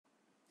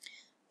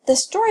The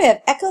Story of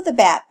Echo the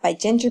Bat by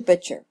Ginger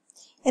Butcher.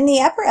 In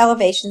the upper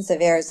elevations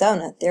of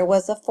Arizona there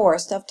was a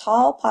forest of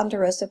tall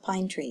ponderosa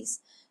pine trees.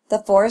 The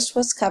forest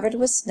was covered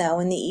with snow,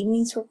 and the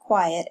evenings were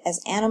quiet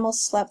as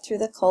animals slept through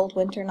the cold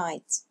winter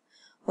nights.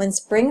 When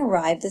spring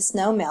arrived, the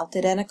snow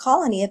melted, and a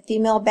colony of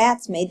female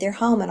bats made their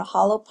home in a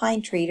hollow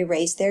pine tree to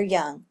raise their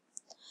young.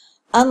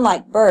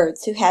 Unlike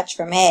birds, who hatch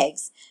from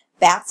eggs,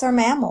 bats are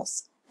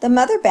mammals. The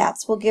mother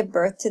bats will give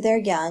birth to their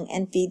young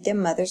and feed them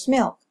mother's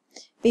milk.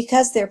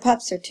 Because their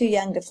pups are too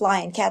young to fly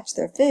and catch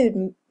their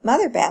food,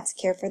 mother bats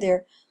care for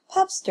their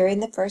pups during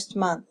the first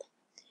month.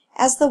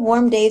 As the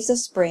warm days of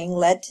spring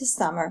led to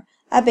summer,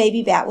 a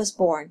baby bat was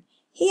born.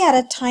 He had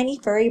a tiny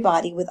furry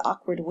body with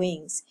awkward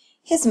wings.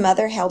 His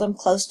mother held him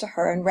close to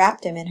her and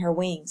wrapped him in her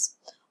wings.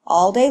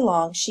 All day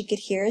long she could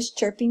hear his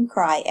chirping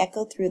cry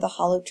echo through the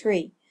hollow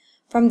tree.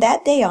 From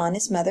that day on,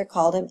 his mother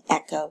called him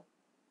Echo.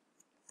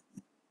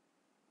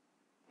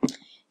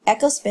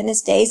 Echo spent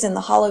his days in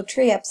the hollow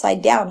tree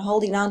upside down,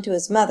 holding on to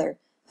his mother,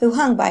 who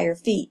hung by her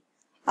feet.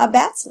 A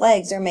bat's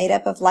legs are made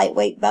up of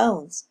lightweight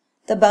bones.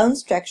 The bone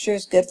structure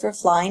is good for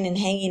flying and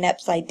hanging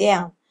upside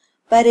down,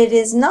 but it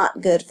is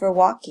not good for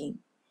walking.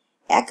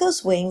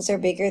 Echo's wings are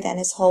bigger than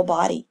his whole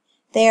body.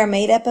 They are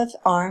made up of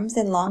arms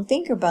and long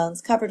finger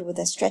bones covered with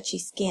a stretchy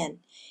skin.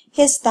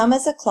 His thumb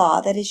is a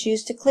claw that is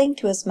used to cling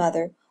to his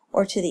mother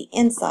or to the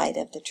inside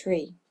of the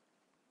tree.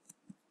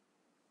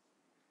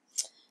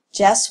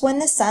 Just when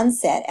the sun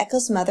set,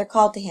 Echo's mother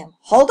called to him,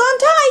 "Hold on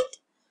tight!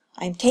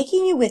 I'm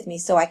taking you with me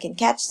so I can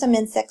catch some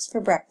insects for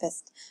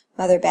breakfast,"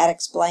 Mother Bat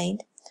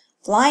explained.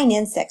 "Flying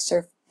insects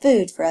are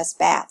food for us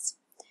bats."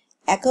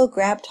 Echo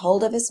grabbed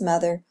hold of his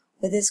mother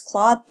with his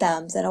clawed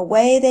thumbs, and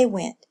away they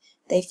went.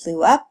 They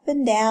flew up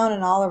and down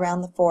and all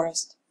around the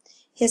forest.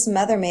 His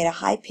mother made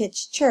a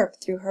high-pitched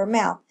chirp through her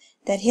mouth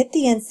that hit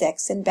the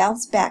insects and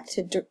bounced back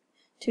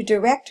to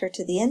direct her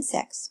to the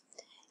insects.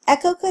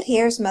 Echo could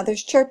hear his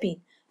mother's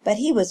chirping, but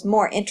he was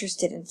more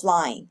interested in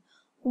flying.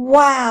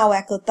 "Wow!"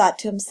 Echo thought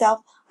to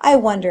himself. "I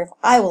wonder if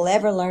I will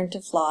ever learn to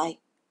fly."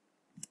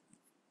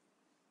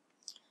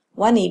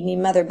 One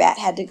evening Mother Bat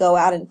had to go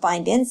out and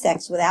find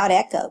insects without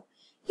Echo.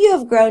 "You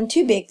have grown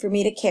too big for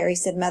me to carry,"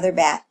 said Mother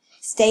Bat.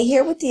 "Stay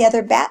here with the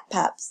other bat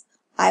pups.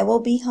 I will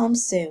be home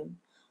soon."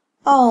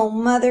 "Oh,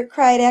 Mother,"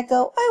 cried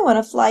Echo, "I want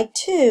to fly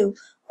too.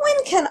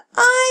 When can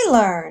I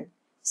learn?"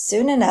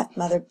 "Soon enough,"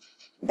 Mother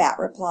Bat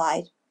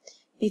replied.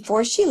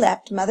 Before she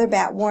left, Mother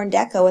Bat warned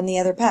Echo and the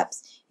other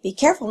pups, "Be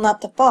careful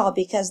not to fall,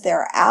 because there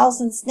are owls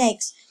and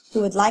snakes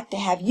who would like to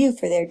have you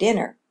for their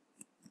dinner."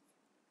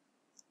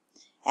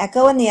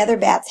 Echo and the other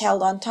bats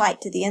held on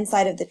tight to the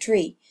inside of the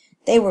tree.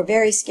 They were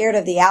very scared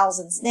of the owls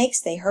and snakes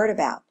they heard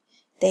about.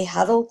 They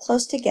huddled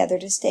close together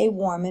to stay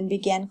warm and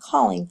began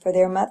calling for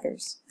their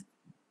mothers.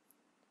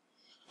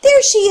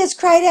 "There she is!"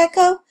 cried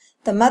Echo.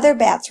 The mother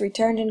bats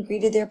returned and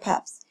greeted their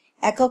pups.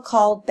 Echo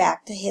called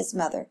back to his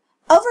mother,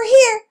 "Over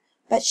here!"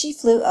 but she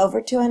flew over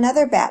to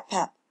another bat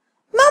pup.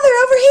 "Mother,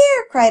 over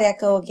here!" cried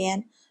Echo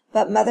again,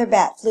 but Mother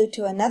Bat flew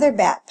to another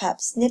bat pup,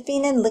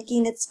 sniffing and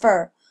licking its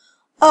fur.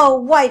 "Oh,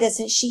 why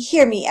doesn't she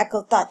hear me?"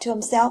 Echo thought to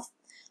himself.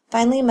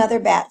 Finally Mother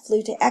Bat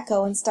flew to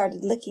Echo and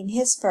started licking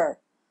his fur.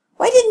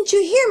 "Why didn't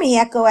you hear me?"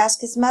 Echo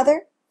asked his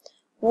mother.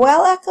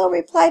 "Well, Echo,"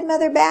 replied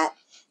Mother Bat,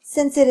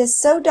 "since it is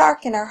so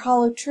dark in our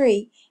hollow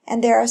tree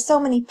and there are so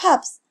many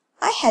pups,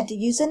 I had to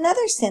use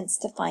another sense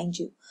to find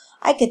you.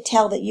 I could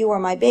tell that you were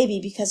my baby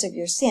because of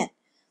your scent.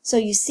 So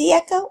you see,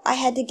 Echo, I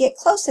had to get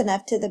close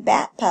enough to the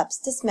bat pups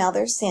to smell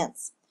their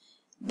scents."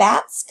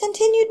 "Bats,"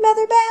 continued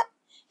Mother Bat,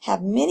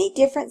 "have many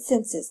different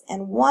senses,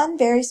 and one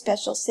very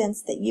special sense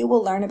that you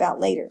will learn about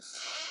later."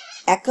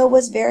 Echo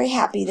was very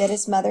happy that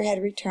his mother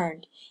had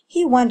returned.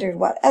 He wondered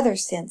what other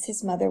sense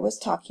his mother was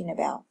talking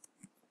about.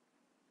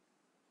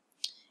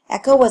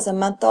 Echo was a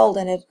month old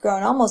and had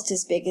grown almost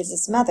as big as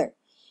his mother.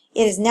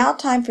 "It is now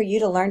time for you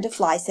to learn to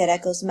fly," said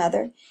Echo's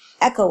mother.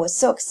 Echo was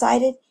so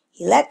excited,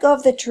 he let go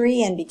of the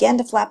tree and began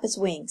to flap his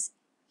wings.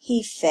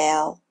 He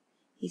fell.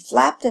 He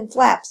flapped and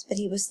flapped, but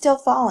he was still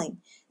falling.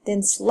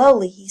 Then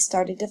slowly he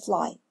started to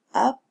fly.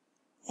 Up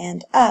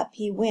and up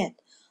he went.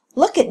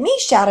 "Look at me!"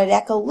 shouted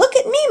Echo. "Look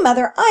at me,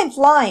 Mother! I'm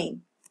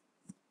flying!"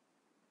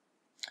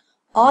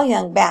 All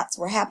young bats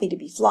were happy to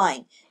be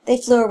flying. They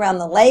flew around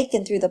the lake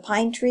and through the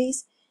pine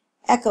trees.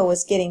 Echo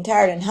was getting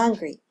tired and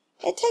hungry.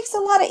 It takes a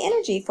lot of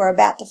energy for a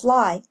bat to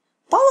fly.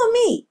 "Follow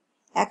me!"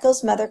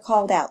 Echo's mother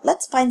called out.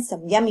 "Let's find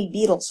some yummy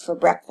beetles for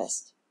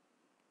breakfast."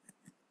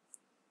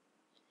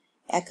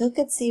 Echo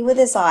could see with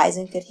his eyes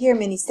and could hear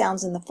many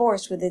sounds in the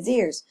forest with his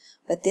ears,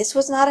 but this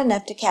was not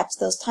enough to catch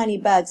those tiny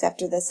bugs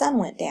after the sun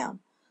went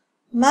down.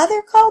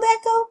 "Mother," called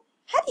Echo,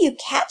 "how do you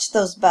catch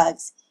those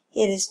bugs?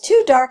 It is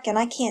too dark and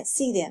I can't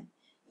see them."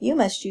 "You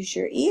must use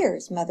your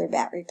ears," Mother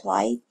Bat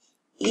replied.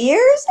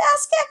 "Ears?"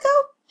 asked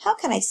Echo. "How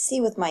can I see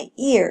with my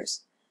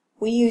ears?"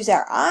 "We use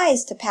our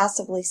eyes to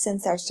passively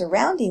sense our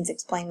surroundings,"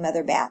 explained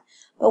Mother Bat,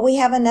 "but we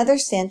have another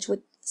sense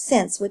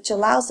which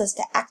allows us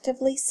to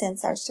actively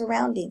sense our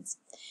surroundings.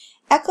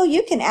 Echo,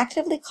 you can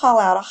actively call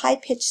out a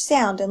high-pitched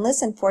sound and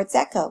listen for its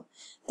echo.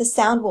 The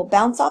sound will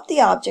bounce off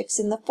the objects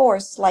in the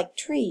forest like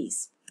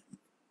trees."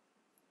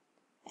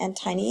 and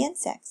tiny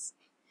insects.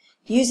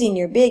 Using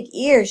your big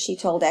ears, she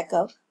told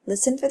Echo,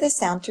 listen for the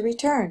sound to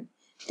return.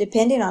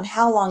 Depending on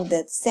how long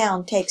the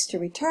sound takes to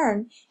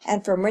return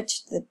and from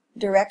which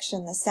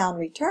direction the sound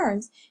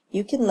returns,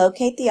 you can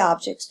locate the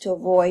objects to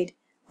avoid,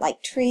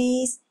 like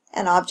trees,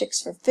 and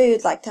objects for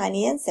food, like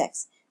tiny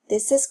insects.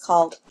 This is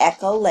called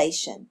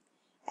echolation.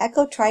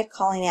 Echo tried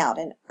calling out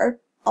an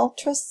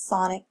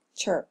ultrasonic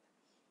chirp.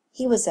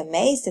 He was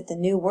amazed at the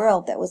new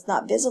world that was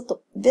not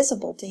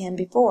visible to him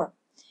before.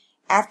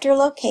 After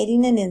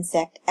locating an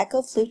insect,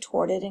 Echo flew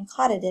toward it and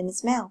caught it in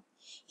his mouth.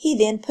 He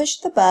then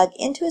pushed the bug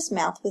into his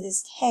mouth with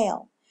his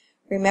tail.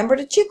 "Remember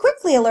to chew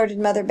quickly," alerted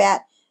Mother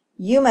Bat.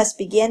 "You must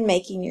begin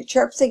making your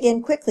chirps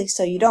again quickly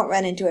so you don't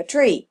run into a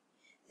tree."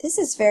 This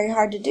is very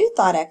hard to do,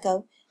 thought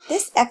Echo.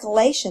 This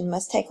echolation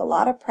must take a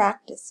lot of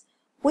practice.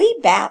 We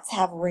bats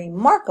have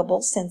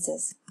remarkable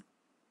senses.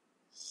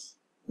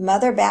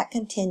 Mother Bat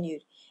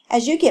continued,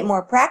 "As you get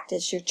more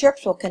practice, your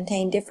chirps will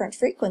contain different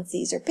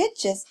frequencies or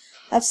pitches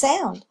of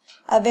sound.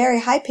 A very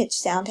high-pitched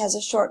sound has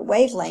a short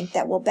wavelength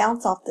that will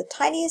bounce off the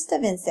tiniest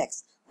of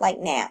insects, like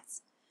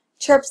gnats.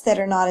 Chirps that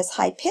are not as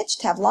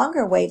high-pitched have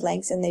longer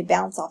wavelengths and they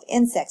bounce off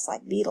insects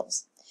like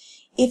beetles.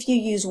 If you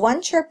use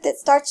one chirp that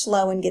starts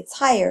low and gets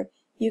higher,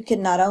 you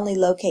can not only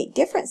locate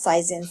different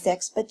size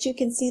insects, but you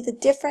can see the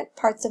different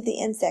parts of the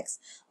insects,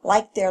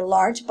 like their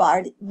large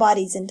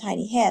bodies and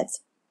tiny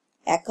heads."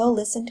 Echo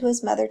listened to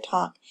his mother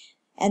talk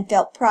and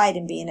felt pride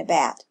in being a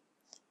bat.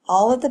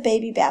 All of the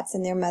baby bats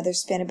and their mother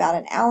spent about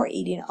an hour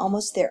eating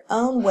almost their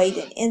own weight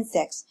in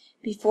insects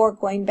before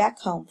going back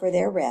home for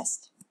their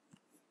rest.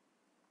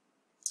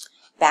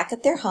 Back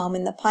at their home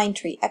in the pine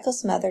tree,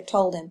 Echo's mother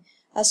told him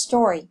a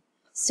story.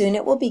 "Soon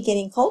it will be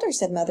getting colder,"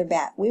 said Mother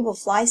Bat. "We will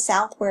fly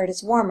south where it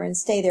is warmer and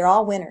stay there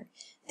all winter.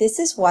 This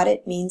is what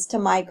it means to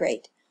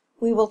migrate.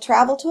 We will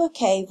travel to a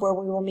cave where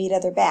we will meet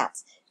other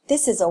bats.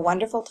 This is a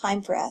wonderful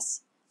time for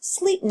us."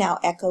 "Sleep now,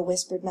 Echo,"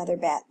 whispered Mother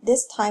Bat.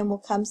 "This time will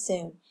come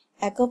soon."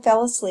 Echo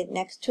fell asleep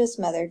next to his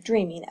mother,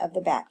 dreaming of the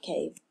bat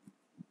cave.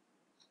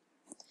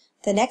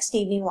 The next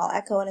evening, while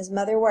Echo and his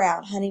mother were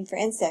out hunting for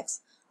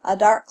insects, a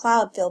dark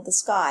cloud filled the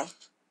sky.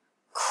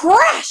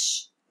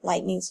 Crash!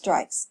 Lightning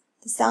strikes.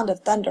 The sound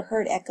of thunder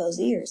hurt Echo's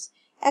ears.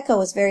 Echo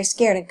was very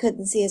scared and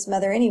couldn't see his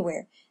mother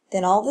anywhere.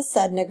 Then all of a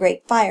sudden a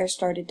great fire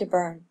started to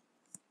burn.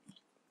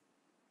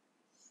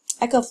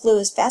 Echo flew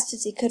as fast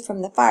as he could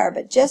from the fire,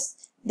 but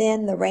just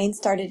then the rain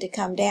started to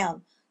come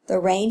down. The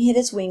rain hit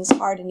his wings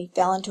hard and he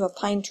fell into a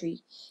pine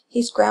tree.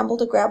 He scrambled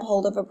to grab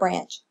hold of a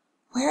branch.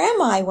 "Where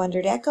am I?"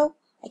 wondered Echo.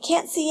 "I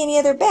can't see any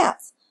other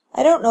bats.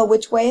 I don't know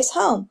which way is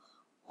home.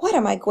 What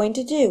am I going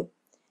to do?"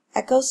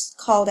 Echo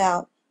called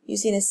out,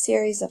 using a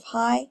series of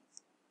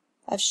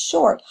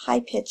short,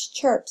 high-pitched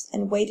chirps,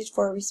 and waited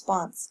for a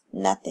response.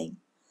 Nothing.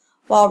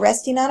 While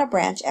resting on a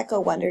branch, Echo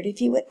wondered if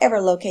he would ever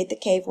locate the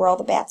cave where all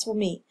the bats will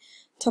meet.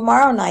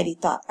 "Tomorrow night," he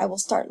thought, "I will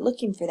start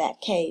looking for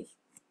that cave."